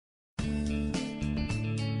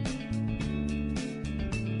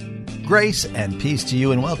Grace and peace to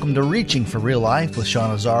you, and welcome to Reaching for Real Life with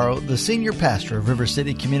Sean Azzaro, the senior pastor of River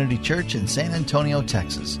City Community Church in San Antonio,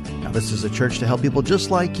 Texas. Now, this is a church to help people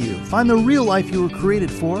just like you find the real life you were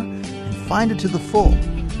created for and find it to the full.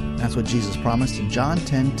 That's what Jesus promised in John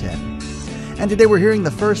 10:10. And today we're hearing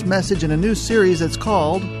the first message in a new series that's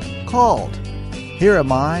called Here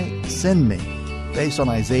Am I, Send Me. Based on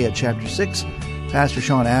Isaiah chapter 6, Pastor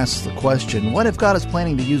Sean asks the question, what if God is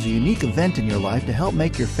planning to use a unique event in your life to help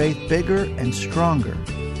make your faith bigger and stronger?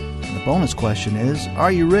 And the bonus question is,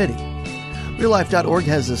 are you ready? RealLife.org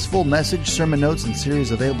has this full message, sermon notes, and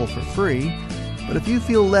series available for free. But if you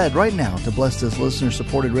feel led right now to bless this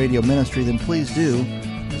listener-supported radio ministry, then please do.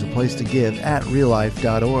 There's a place to give at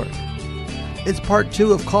RealLife.org. It's part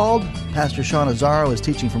 2 of Called. Pastor Sean Azzaro is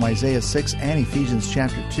teaching from Isaiah 6 and Ephesians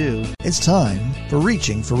chapter 2. It's time for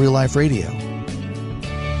Reaching for Real Life Radio.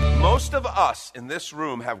 Most of us in this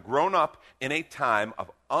room have grown up in a time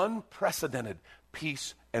of unprecedented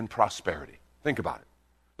peace and prosperity. Think about it.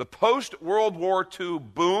 The post-World War II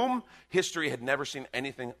boom, history had never seen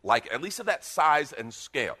anything like it, at least of that size and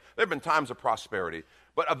scale. There have been times of prosperity,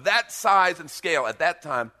 but of that size and scale at that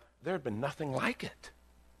time, there had been nothing like it.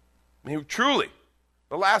 I mean, truly,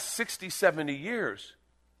 the last 60, 70 years,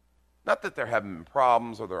 not that there haven't been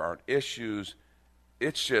problems or there aren't issues,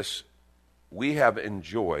 it's just we have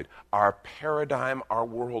enjoyed our paradigm, our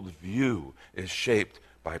worldview is shaped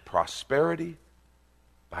by prosperity,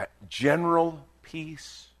 by general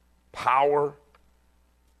peace, power.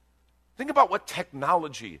 Think about what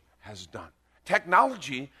technology has done.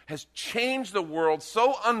 Technology has changed the world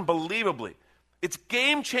so unbelievably. It's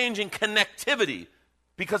game-changing connectivity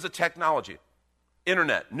because of technology.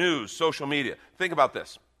 Internet, news, social media. Think about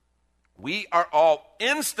this. We are all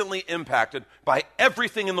instantly impacted by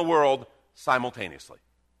everything in the world simultaneously.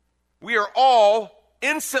 We are all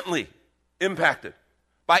instantly impacted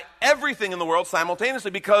by everything in the world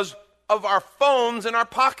simultaneously because of our phones in our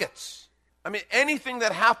pockets. I mean, anything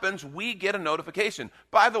that happens, we get a notification.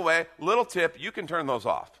 By the way, little tip, you can turn those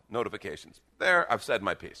off, notifications. There, I've said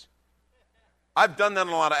my piece. I've done that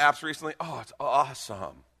on a lot of apps recently. Oh, it's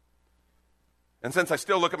awesome. And since I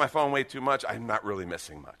still look at my phone way too much, I'm not really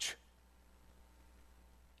missing much.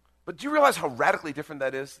 But do you realize how radically different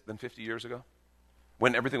that is than 50 years ago?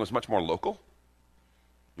 When everything was much more local?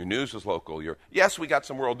 Your news was local. Yes, we got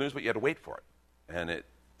some world news, but you had to wait for it. And it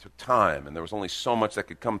took time, and there was only so much that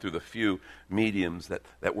could come through the few mediums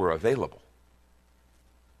that were available.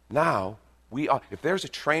 Now, if there's a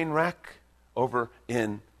train wreck over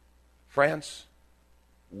in France,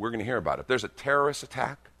 we're going to hear about it. If there's a terrorist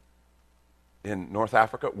attack in North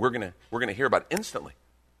Africa, we're going to hear about it instantly.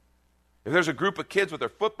 If there's a group of kids with their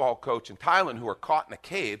football coach in Thailand who are caught in a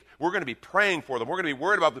cave, we're going to be praying for them. We're going to be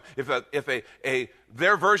worried about them. If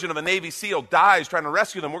their version of a Navy SEAL dies trying to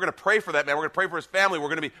rescue them, we're going to pray for that man. We're going to pray for his family. We're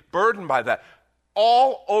going to be burdened by that.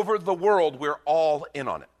 All over the world, we're all in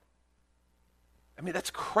on it. I mean,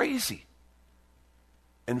 that's crazy.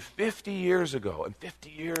 And 50 years ago,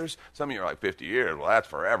 some of you are like, 50 years? Well, that's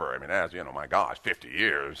forever. I mean, that's, my gosh, 50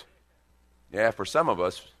 years. Yeah, for some of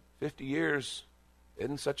us, 50 years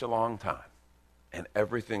isn't such a long time, and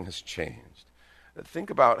everything has changed. Think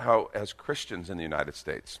about how, as Christians in the United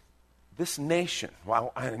States, this nation,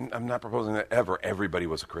 while I'm not proposing that everybody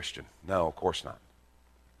was a Christian. No, of course not.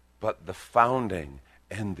 But the founding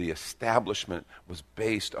and the establishment was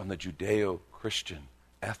based on the Judeo-Christian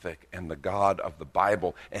ethic and the God of the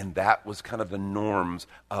Bible, and that was kind of the norms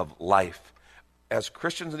of life. As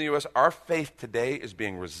Christians in the U.S., our faith today is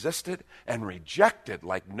being resisted and rejected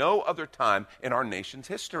like no other time in our nation's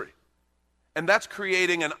history. And that's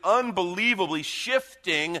creating an unbelievably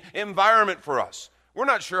shifting environment for us. We're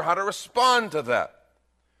not sure how to respond to that.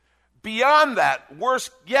 Beyond that,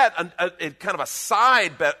 worse yet, kind of a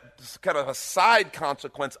side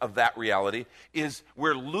consequence of that reality is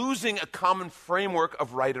we're losing a common framework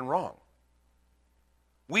of right and wrong.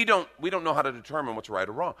 We don't know how to determine what's right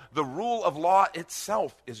or wrong. The rule of law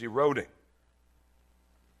itself is eroding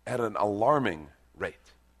at an alarming rate.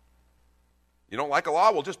 You don't like a law,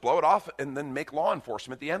 well, just blow it off and then make law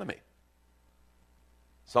enforcement the enemy.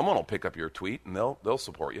 Someone will pick up your tweet and they'll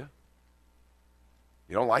support you.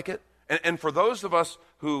 You don't like it? And for those of us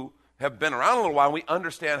who have been around a little while, we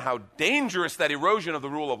understand how dangerous that erosion of the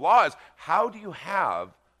rule of law is. How do you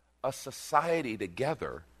have a society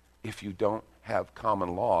together if you don't have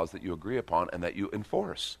common laws that you agree upon and that you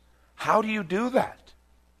enforce? How do you do that?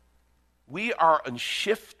 We are on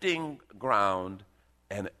shifting ground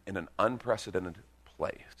and in an unprecedented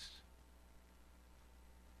place.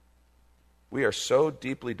 We are so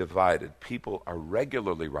deeply divided, people are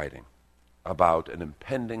regularly writing about an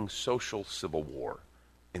impending social civil war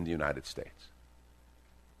in the United States.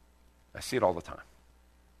 I see it all the time.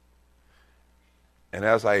 And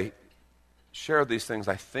as I share these things,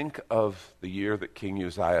 I think of the year that King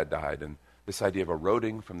Uzziah died and this idea of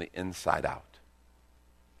eroding from the inside out.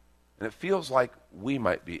 And it feels like we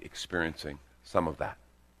might be experiencing some of that.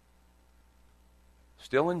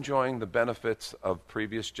 Still enjoying the benefits of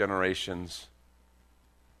previous generations'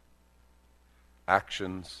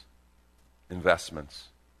 actions, investments,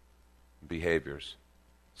 behaviors.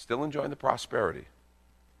 Still enjoying the prosperity.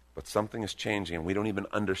 But something is changing and we don't even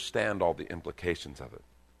understand all the implications of it.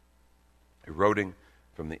 Eroding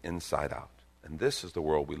from the inside out. And this is the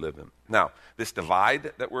world we live in. Now, this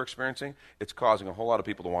divide that we're experiencing, it's causing a whole lot of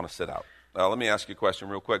people to want to sit out. Let me ask you a question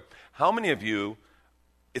real quick. How many of you,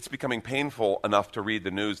 it's becoming painful enough to read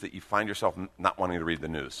the news that you find yourself not wanting to read the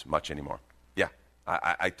news much anymore? Yeah,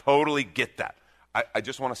 I totally get that. I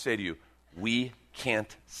just want to say to you, we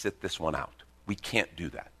can't sit this one out. We can't do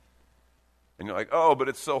that. And you're like, oh, but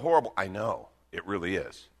it's so horrible. I know, it really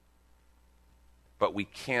is. But we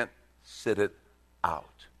can't sit it out.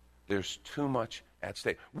 There's too much at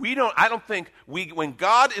stake. I don't think when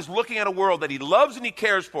God is looking at a world that he loves and he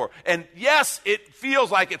cares for, and yes, it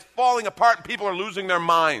feels like it's falling apart and people are losing their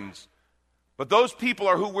minds. But those people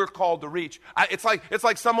are who we're called to reach. It's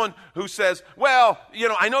like someone who says, well,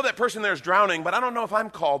 I know that person there is drowning, but I don't know if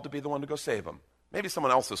I'm called to be the one to go save them. Maybe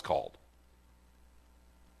someone else is called.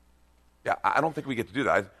 Yeah, I don't think we get to do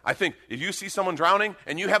that. I think if you see someone drowning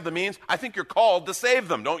and you have the means, I think you're called to save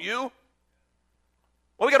them, don't you?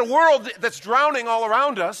 Well, we got a world that's drowning all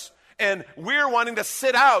around us, and we're wanting to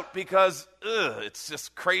sit out because it's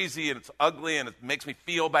just crazy and it's ugly and it makes me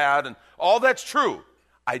feel bad, and all that's true.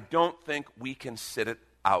 I don't think we can sit it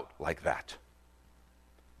out like that.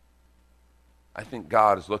 I think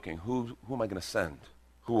God is looking, who am I going to send?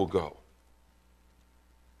 Who will go?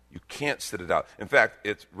 You can't sit it out. In fact,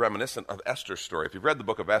 it's reminiscent of Esther's story. If you've read the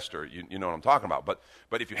book of Esther, you know what I'm talking about.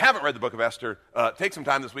 But if you haven't read the book of Esther, take some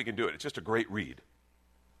time this week and do it. It's just a great read.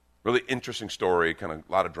 Really interesting story, kind of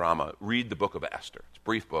a lot of drama. Read the book of Esther. It's a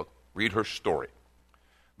brief book. Read her story.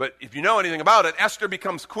 But if you know anything about it, Esther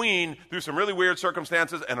becomes queen through some really weird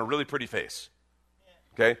circumstances and a really pretty face.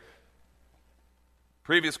 Okay?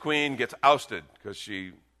 Previous queen gets ousted because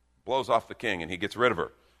she blows off the king and he gets rid of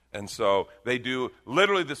her. And so they do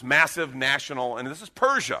literally this massive national, and this is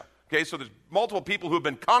Persia. Okay, so there's multiple people who have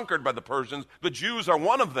been conquered by the Persians. The Jews are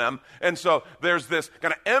one of them. And so there's this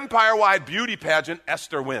kind of empire-wide beauty pageant.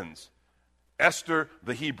 Esther wins. Esther,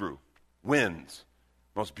 the Hebrew, wins.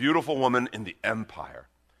 Most beautiful woman in the empire.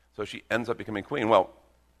 So she ends up becoming queen. Well,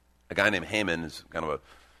 a guy named Haman is kind of a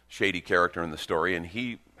shady character in the story, and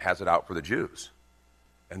he has it out for the Jews.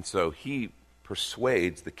 And so he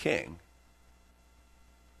persuades the king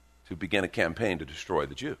to begin a campaign to destroy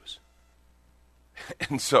the Jews.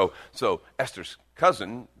 And so Esther's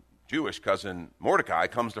cousin, Jewish cousin Mordecai,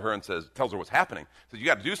 comes to her and tells her what's happening. Says, you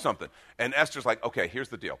got to do something. And Esther's like, okay, here's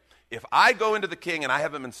the deal. If I go into the king and I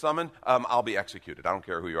haven't been summoned, I'll be executed. I don't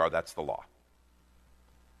care who you are. That's the law.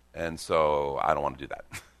 And so I don't want to do that.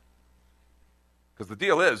 Because the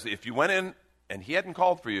deal is, if you went in and he hadn't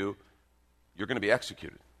called for you, you're going to be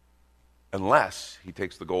executed. Unless he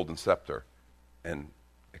takes the golden scepter and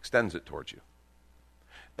extends it towards you.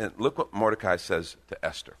 And look what Mordecai says to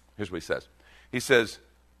Esther. Here's what he says. He says,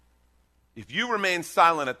 if you remain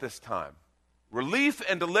silent at this time, relief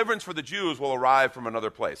and deliverance for the Jews will arrive from another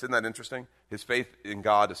place. Isn't that interesting? His faith in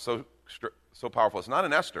God is so powerful. It's not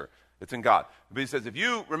in Esther. It's in God. But he says, if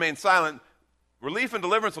you remain silent, relief and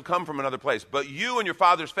deliverance will come from another place. But you and your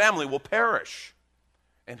father's family will perish.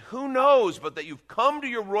 And who knows but that you've come to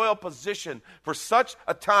your royal position for such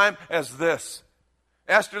a time as this.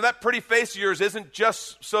 Esther, that pretty face of yours isn't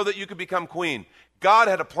just so that you could become queen. God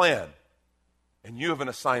had a plan, and you have an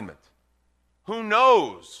assignment. Who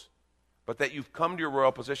knows but that you've come to your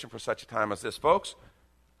royal position for such a time as this? Folks,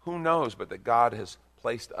 who knows but that God has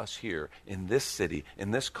placed us here in this city,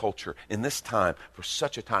 in this culture, in this time, for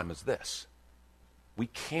such a time as this. We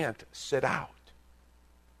can't sit out.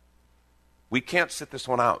 We can't sit this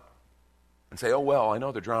one out and say, oh, well, I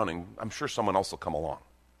know they're drowning. I'm sure someone else will come along.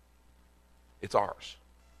 It's ours.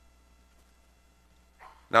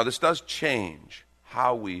 Now, this does change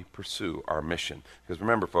how we pursue our mission. Because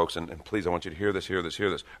remember, folks, and please, I want you to hear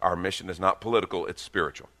this. Our mission is not political, it's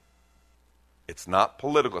spiritual. It's not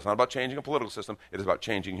political. It's not about changing a political system. It is about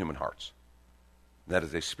changing human hearts. And that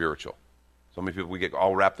is a spiritual. So many people, we get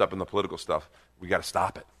all wrapped up in the political stuff. We got to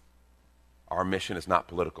stop it. Our mission is not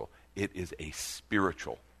political. It is a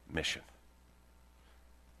spiritual mission.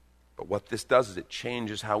 But what this does is it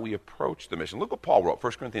changes how we approach the mission. Look what Paul wrote,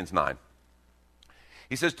 1 Corinthians 9.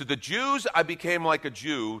 He says, to the Jews I became like a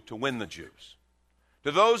Jew to win the Jews.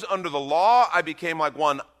 To those under the law I became like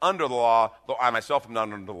one under the law, though I myself am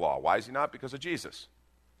not under the law. Why is he not? Because of Jesus.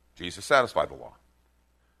 Jesus satisfied the law.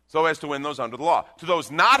 So as to win those under the law. To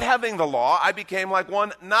those not having the law, I became like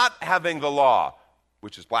one not having the law,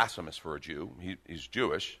 which is blasphemous for a Jew. He's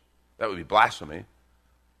Jewish. That would be blasphemy.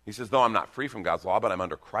 He says, though I'm not free from God's law, but I'm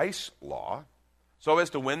under Christ's law, so as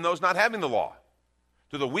to win those not having the law.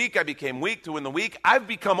 To the weak I became weak to win the weak. I've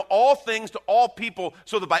become all things to all people,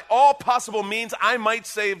 so that by all possible means I might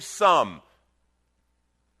save some.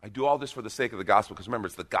 I do all this for the sake of the gospel, because remember,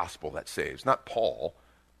 it's the gospel that saves, not Paul.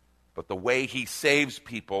 But the way he saves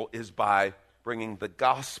people is by bringing the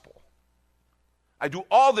gospel. I do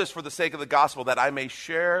all this for the sake of the gospel, that I may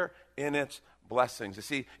share in its blessings. You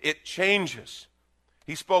see, it changes.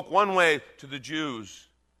 He spoke one way to the Jews,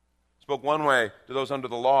 spoke one way to those under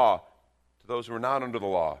the law, to those who are not under the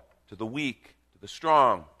law, to the weak, to the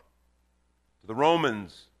strong, to the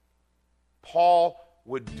Romans. Paul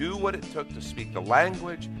would do what it took to speak the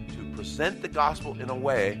language, to present the gospel in a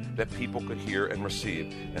way that people could hear and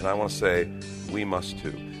receive. And I want to say, we must too.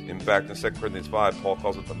 In fact, in 2 Corinthians 5, Paul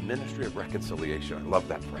calls it the ministry of reconciliation. I love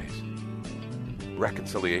that phrase.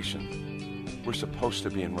 Reconciliation. We're supposed to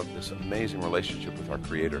be in this amazing relationship with our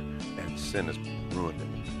Creator, and sin has ruined it.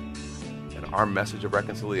 And our message of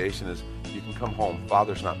reconciliation is, you can come home.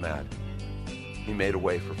 Father's not mad. He made a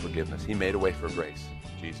way for forgiveness. He made a way for grace.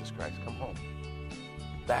 Jesus Christ, come home.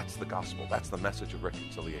 That's the gospel. That's the message of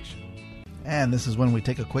reconciliation. And this is when we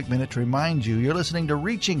take a quick minute to remind you you're listening to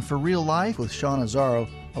Reaching for Real Life with Sean Azzaro,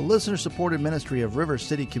 a listener-supported ministry of River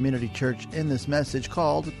City Community Church, in this message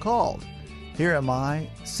called Here Am I,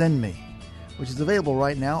 Send Me, which is available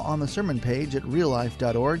right now on the sermon page at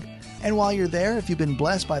reallife.org. And while you're there, if you've been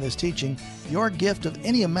blessed by this teaching, your gift of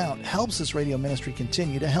any amount helps this radio ministry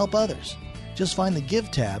continue to help others. Just find the Give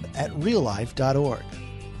tab at reallife.org.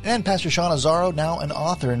 And Pastor Sean Azzaro, now an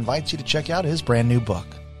author, invites you to check out his brand new book.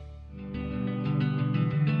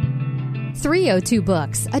 302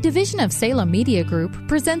 Books, a division of Salem Media Group,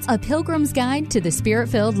 presents A Pilgrim's Guide to the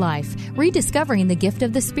Spirit-Filled Life, Rediscovering the Gift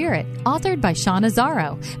of the Spirit, authored by Sean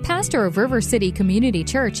Azzaro, pastor of River City Community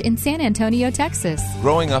Church in San Antonio, Texas.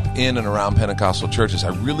 Growing up in and around Pentecostal churches, I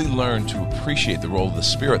really learned to appreciate the role of the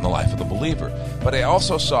Spirit in the life of the believer. But I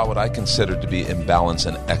also saw what I considered to be imbalance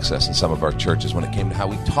and excess in some of our churches when it came to how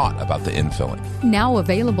we taught about the infilling. Now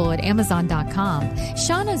available at Amazon.com,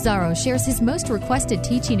 Sean Azzaro shares his most requested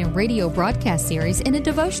teaching and radio broadcast series in a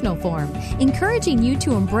devotional form, encouraging you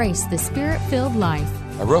to embrace the Spirit-filled life.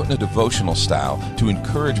 I wrote in a devotional style to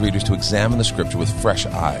encourage readers to examine the Scripture with fresh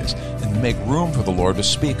eyes and make room for the Lord to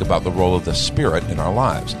speak about the role of the Spirit in our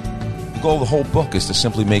lives. The goal of the whole book is to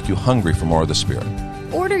simply make you hungry for more of the Spirit.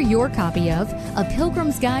 Order your copy of A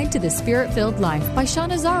Pilgrim's Guide to the Spirit-Filled Life by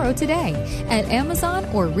Sean Azzaro today at Amazon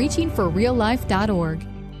or reachingforreallife.org.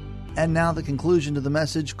 And now the conclusion to the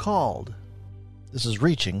message called. This is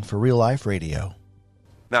Reaching for Real Life Radio.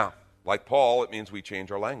 Now, like Paul, it means we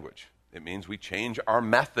change our language. It means we change our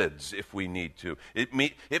methods if we need to. It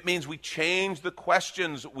means we change the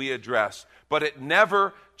questions we address, but it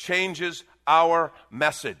never changes our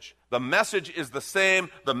message. The message is the same.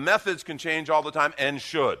 The methods can change all the time and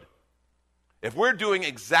should. If we're doing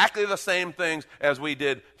exactly the same things as we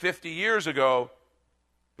did 50 years ago,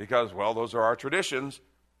 because, well, those are our traditions,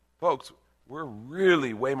 folks, we're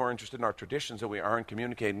really way more interested in our traditions than we are in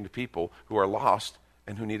communicating to people who are lost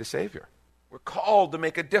and who need a Savior. We're called to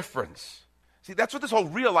make a difference. See, that's what this whole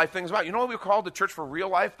real life thing is about. You know what we were called the Church for Real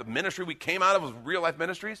Life? The ministry we came out of was Real Life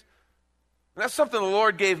Ministries. And that's something the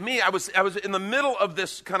Lord gave me. I was in the middle of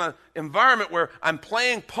this kind of environment where I'm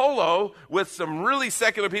playing polo with some really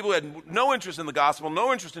secular people who had no interest in the gospel,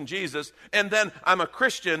 no interest in Jesus, and then I'm a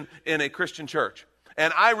Christian in a Christian church.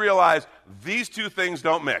 And I realized these two things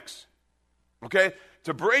don't mix. Okay?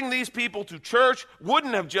 To bring these people to church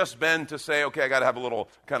wouldn't have just been to say, okay, I got to have a little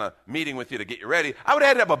kind of meeting with you to get you ready. I would have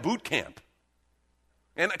had to have a boot camp.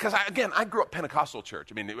 And because, I grew up Pentecostal church.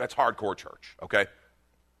 I mean, that's hardcore church, okay?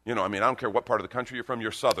 You know, I don't care what part of the country you're from,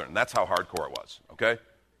 you're Southern. That's how hardcore it was, okay?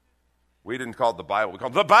 We didn't call it the Bible. We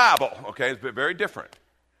called it the Bible, okay? It's very different.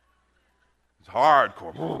 It's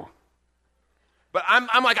hardcore. But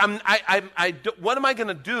what am I going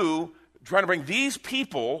to do trying to bring these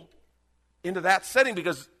people into that setting,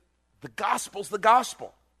 because the gospel's the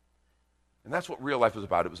gospel. And that's what real life was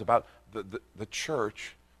about. It was about the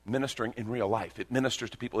church ministering in real life. It ministers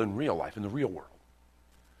to people in real life, in the real world.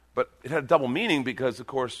 But it had a double meaning because, of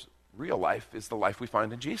course, real life is the life we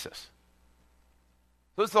find in Jesus.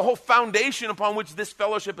 So it's the whole foundation upon which this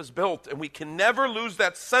fellowship is built, and we can never lose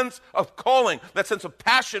that sense of calling, that sense of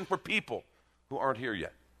passion for people who aren't here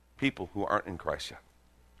yet, people who aren't in Christ yet.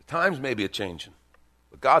 The times may be a-changing,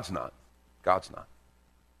 but God's not. God's not.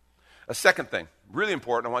 A second thing, really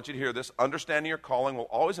important, I want you to hear this. Understanding your calling will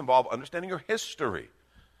always involve understanding your history.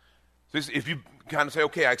 So if you kind of say,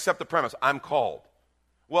 okay, I accept the premise, I'm called.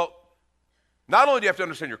 Well, not only do you have to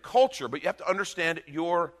understand your culture, but you have to understand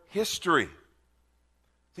your history.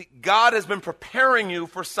 See, God has been preparing you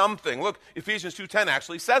for something. Look, Ephesians 2:10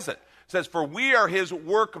 actually says it. It says, for we are his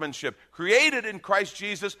workmanship, created in Christ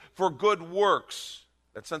Jesus for good works.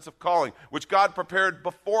 That sense of calling, which God prepared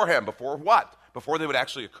beforehand. Before what? Before they would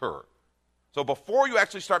actually occur. So before you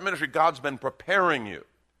actually start ministry, God's been preparing you.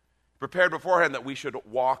 Prepared beforehand that we should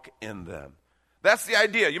walk in them. That's the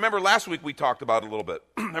idea. You remember last week we talked about it a little bit.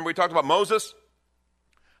 Remember we talked about Moses?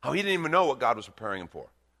 How he didn't even know what God was preparing him for.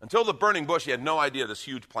 Until the burning bush, he had no idea this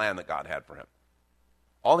huge plan that God had for him.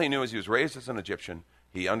 All he knew is he was raised as an Egyptian.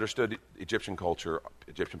 He understood Egyptian culture,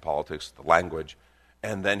 Egyptian politics, the language,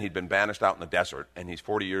 and then he'd been banished out in the desert, and he's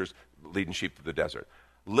 40 years leading sheep through the desert.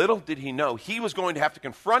 Little did he know he was going to have to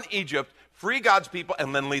confront Egypt, free God's people,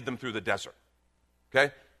 and then lead them through the desert.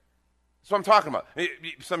 Okay? That's what I'm talking about.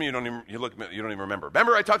 Some of you don't even remember.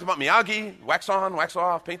 Remember I talked about Miyagi, wax on, wax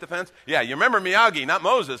off, paint the fence? Yeah, you remember Miyagi, not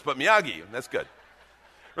Moses, but Miyagi. That's good.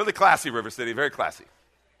 Really classy, River City, very classy.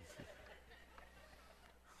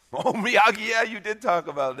 Oh, Miyagi, yeah, you did talk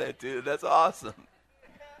about that, dude. That's awesome.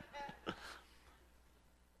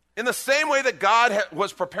 In the same way that God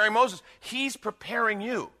was preparing Moses, he's preparing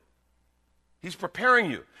you. He's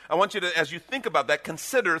preparing you. I want you to, as you think about that,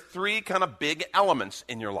 consider three kind of big elements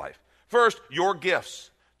in your life. First, your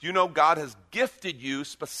gifts. Do you know God has gifted you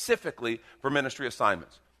specifically for ministry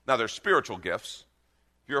assignments? Now, there's spiritual gifts.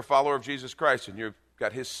 If you're a follower of Jesus Christ and you've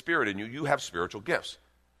got his spirit in you, you have spiritual gifts.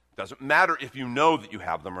 Doesn't matter if you know that you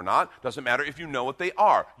have them or not. Doesn't matter if you know what they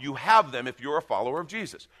are. You have them if you're a follower of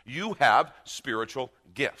Jesus. You have spiritual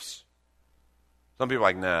gifts. Some people are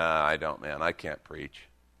like, nah, I don't, man. I can't preach.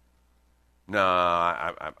 No,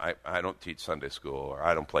 I don't teach Sunday school, or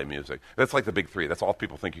I don't play music. That's like the big three. That's all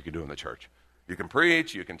people think you can do in the church. You can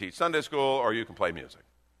preach, you can teach Sunday school, or you can play music.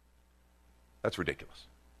 That's ridiculous.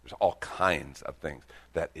 There's all kinds of things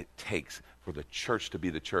that it takes for the church to be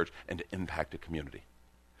the church and to impact a community.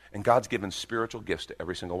 And God's given spiritual gifts to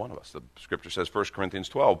every single one of us. The scripture says, 1 Corinthians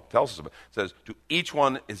 12 tells us about it. It says, to each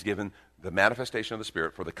one is given the manifestation of the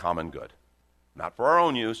Spirit for the common good. Not for our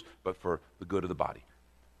own use, but for the good of the body.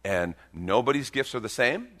 And nobody's gifts are the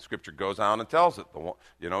same. Scripture goes on and tells it.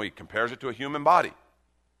 He compares it to a human body.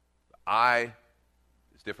 The eye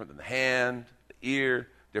is different than the hand, the ear,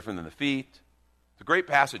 different than the feet. It's a great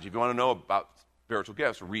passage. If you want to know about spiritual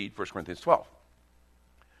gifts, read 1 Corinthians 12.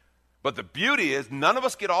 But the beauty is none of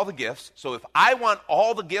us get all the gifts. So if I want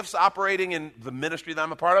all the gifts operating in the ministry that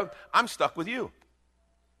I'm a part of, I'm stuck with you.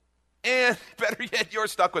 And better yet, you're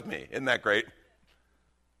stuck with me. Isn't that great?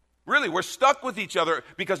 Really, we're stuck with each other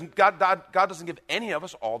because God doesn't give any of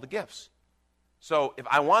us all the gifts. So if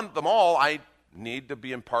I want them all, I need to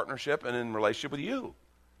be in partnership and in relationship with you.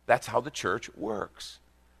 That's how the church works.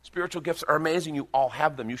 Spiritual gifts are amazing. You all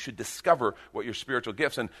have them. You should discover what your spiritual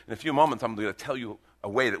gifts. And in a few moments, I'm going to tell you a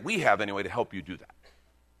way that we have anyway to help you do that.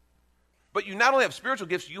 But you not only have spiritual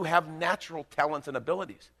gifts, you have natural talents and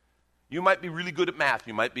abilities. You might be really good at math.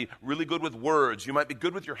 You might be really good with words. You might be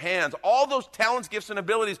good with your hands. All those talents, gifts, and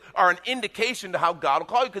abilities are an indication to how God will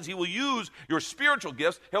call you, because he will use your spiritual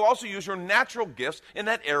gifts. He'll also use your natural gifts in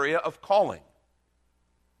that area of calling.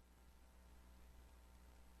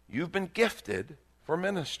 You've been gifted for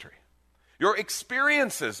ministry. Your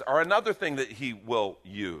experiences are another thing that he will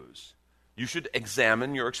use. You should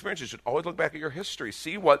examine your experiences. You should always look back at your history.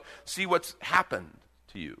 See what's happened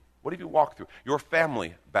to you. What have you walked through? Your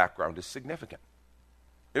family background is significant.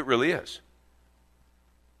 It really is.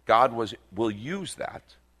 God will use that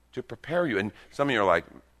to prepare you. And some of you are like,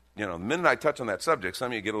 the minute I touch on that subject,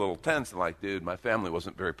 some of you get a little tense and like, dude, my family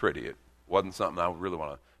wasn't very pretty. It wasn't something I really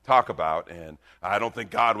want to talk about, and I don't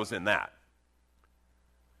think God was in that.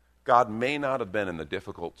 God may not have been in the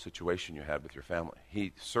difficult situation you had with your family.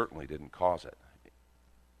 He certainly didn't cause it.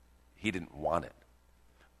 He didn't want it.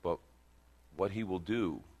 But what he will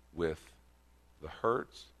do with the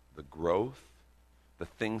hurts, the growth, the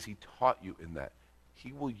things he taught you in that,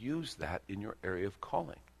 he will use that in your area of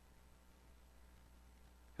calling.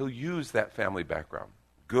 He'll use that family background.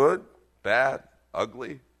 Good, bad,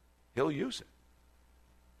 ugly, he'll use it.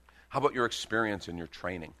 How about your experience and your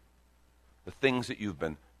training? The things that you've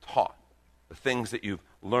been taught, the things that you've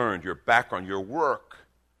learned, your background, your work.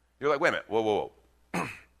 You're like, wait a minute, whoa.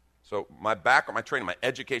 So my background, my training, my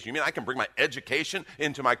education, you mean I can bring my education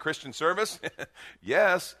into my Christian service?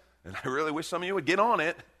 Yes, and I really wish some of you would get on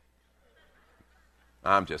it.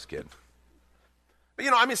 I'm just kidding.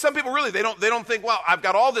 But, some people really, they don't think, well, I've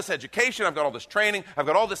got all this education, I've got all this training, I've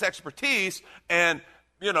got all this expertise, and,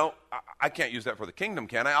 I can't use that for the kingdom,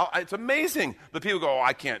 can I? It's amazing. The people go,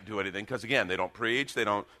 I can't do anything, because, again, they don't preach, they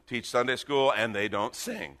don't teach Sunday school, and they don't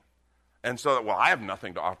sing. And so, I have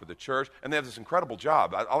nothing to offer the church, and they have this incredible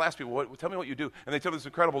job. I'll ask people, tell me what you do, and they tell me this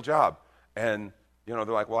incredible job. And, they're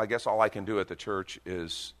like, well, I guess all I can do at the church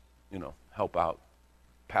is, help out,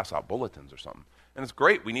 pass out bulletins or something. And it's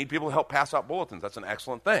great. We need people to help pass out bulletins. That's an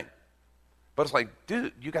excellent thing. But it's like,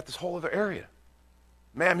 dude, you got this whole other area.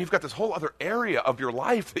 Ma'am, you've got this whole other area of your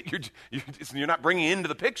life that you're not bringing into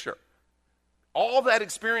the picture. All that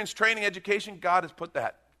experience, training, education, God has put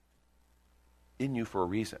that in you for a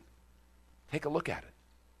reason. Take a look at it.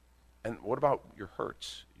 And what about your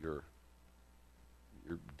hurts, your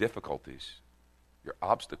difficulties, your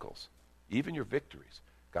obstacles, even your victories?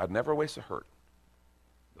 God never wastes a hurt.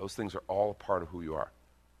 Those things are all a part of who you are.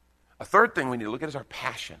 A third thing we need to look at is our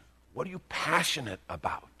passion. What are you passionate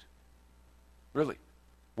about? Really?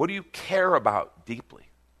 What do you care about deeply?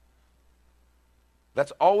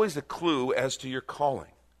 That's always a clue as to your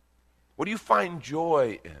calling. What do you find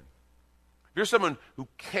joy in? If you're someone who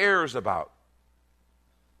cares about,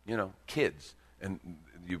 kids, and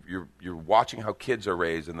you're watching how kids are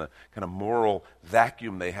raised and the kind of moral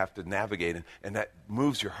vacuum they have to navigate, and that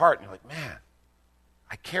moves your heart, and you're like, man,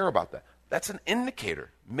 I care about that. That's an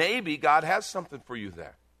indicator. Maybe God has something for you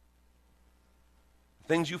there.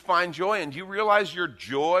 Things you find joy in. Do you realize your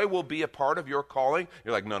joy will be a part of your calling?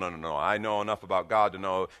 You're like, no. I know enough about God to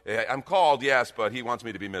know I'm called, yes, but he wants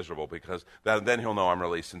me to be miserable because then he'll know I'm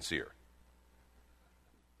really sincere.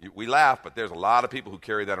 We laugh, but there's a lot of people who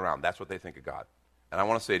carry that around. That's what they think of God. And I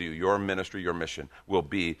want to say to you, your ministry, your mission will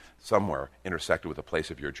be somewhere intersected with a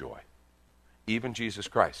place of your joy. Even Jesus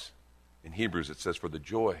Christ. In Hebrews, it says, for the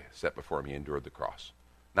joy set before him, he endured the cross.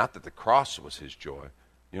 Not that the cross was his joy.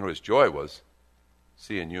 You know what his joy was?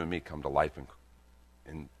 Seeing you and me come to life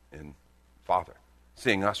in Father.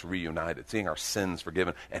 Seeing us reunited. Seeing our sins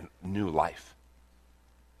forgiven and new life.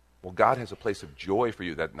 Well, God has a place of joy for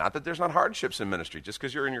you. Not that there's not hardships in ministry. Just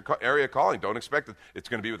because you're in your area of calling, don't expect that it's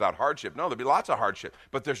going to be without hardship. No, there'll be lots of hardship.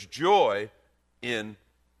 But there's joy in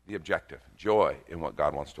the objective. Joy in what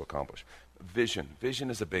God wants to accomplish. Vision. Vision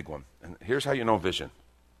is a big one. And here's how you know vision.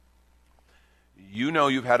 You know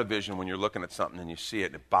you've had a vision when you're looking at something and you see it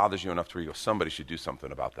and it bothers you enough to where you go, somebody should do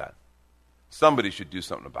something about that. Somebody should do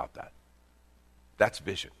something about that. That's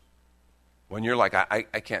vision. When you're like, I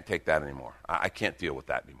can't take that anymore. I can't deal with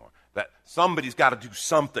that anymore. That somebody's got to do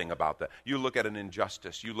something about that. You look at an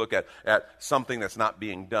injustice. You look at something that's not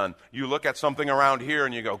being done. You look at something around here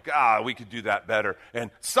and you go, God, we could do that better.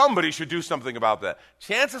 And somebody should do something about that.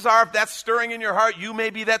 Chances are, if that's stirring in your heart, you may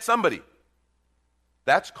be that somebody.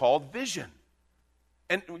 That's called vision.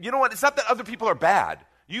 And you know what? It's not that other people are bad.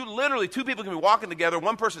 You literally, two people can be walking together.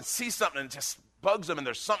 One person sees something and it just bugs them, and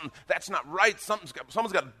there's something that's not right. Someone's got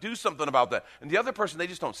to do something about that. And the other person, they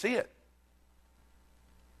just don't see it.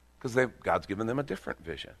 Because God's given them a different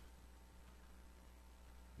vision.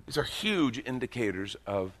 These are huge indicators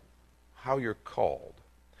of how you're called.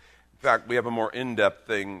 In fact, we have a more in-depth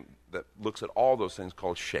thing that looks at all those things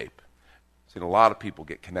called SHAPE. I've seen a lot of people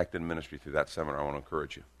get connected in ministry through that seminar. I want to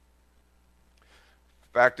encourage you.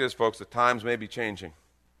 The fact is, folks, the times may be changing,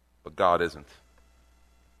 but God isn't.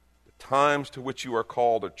 The times to which you are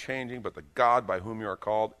called are changing, but the God by whom you are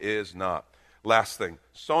called is not. Last thing,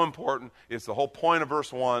 so important, it's the whole point of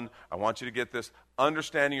verse 1. I want you to get this.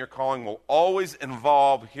 Understanding your calling will always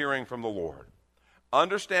involve hearing from the Lord.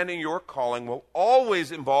 Understanding your calling will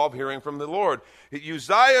always involve hearing from the Lord.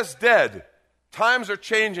 Uzziah's dead. Times are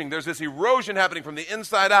changing. There's this erosion happening from the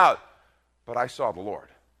inside out. But I saw the Lord.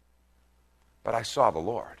 But I saw the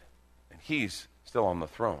Lord. And he's still on the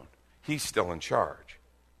throne. He's still in charge.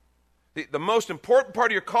 The most important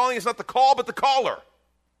part of your calling is not the call, but the caller.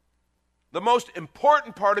 The most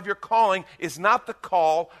important part of your calling is not the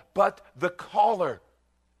call, but the caller.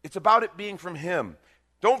 It's about it being from him.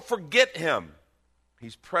 Don't forget him.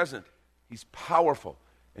 He's present, he's powerful,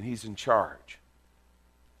 and he's in charge.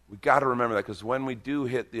 We've got to remember that, because when we do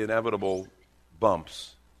hit the inevitable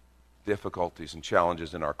bumps, difficulties, and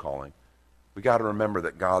challenges in our calling, we've got to remember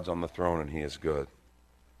that God's on the throne and he is good.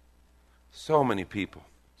 So many people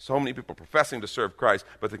professing to serve Christ,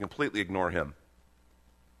 but they completely ignore him.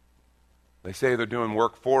 They say they're doing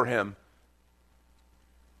work for him,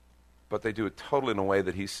 but they do it totally in a way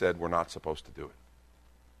that he said we're not supposed to do it.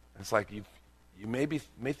 It's like you may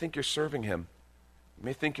think you're serving him. You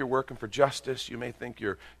may think you're working for justice. You may think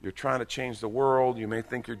you're trying to change the world. You may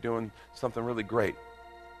think you're doing something really great.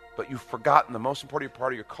 but you've forgotten the most important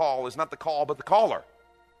part of your call is not the call, but the caller.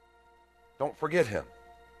 Don't forget him.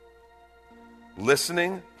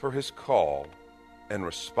 Listening for his call and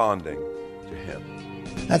responding to him.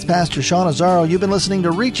 That's Pastor Sean Azzaro. You've been listening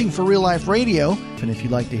to Reaching for Real Life Radio. And if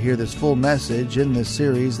you'd like to hear this full message in this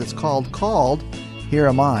series that's called Here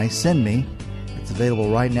Am I, Send Me, it's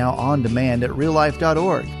available right now on demand at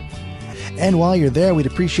reallife.org. And while you're there, we'd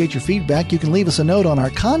appreciate your feedback. You can leave us a note on our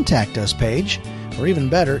Contact Us page, or even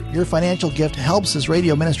better, your financial gift helps this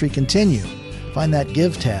radio ministry continue. Find that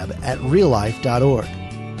Give tab at reallife.org.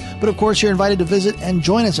 But of course, you're invited to visit and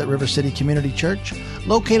join us at River City Community Church,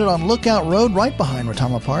 located on Lookout Road right behind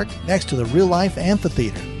Rotama Park, next to the Real Life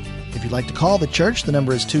Amphitheater. If you'd like to call the church, the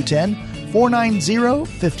number is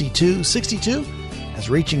 210-490-5262, as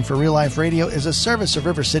Reaching for Real Life Radio is a service of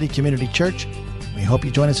River City Community Church. We hope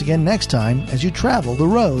you join us again next time as you travel the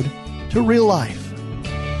road to real life.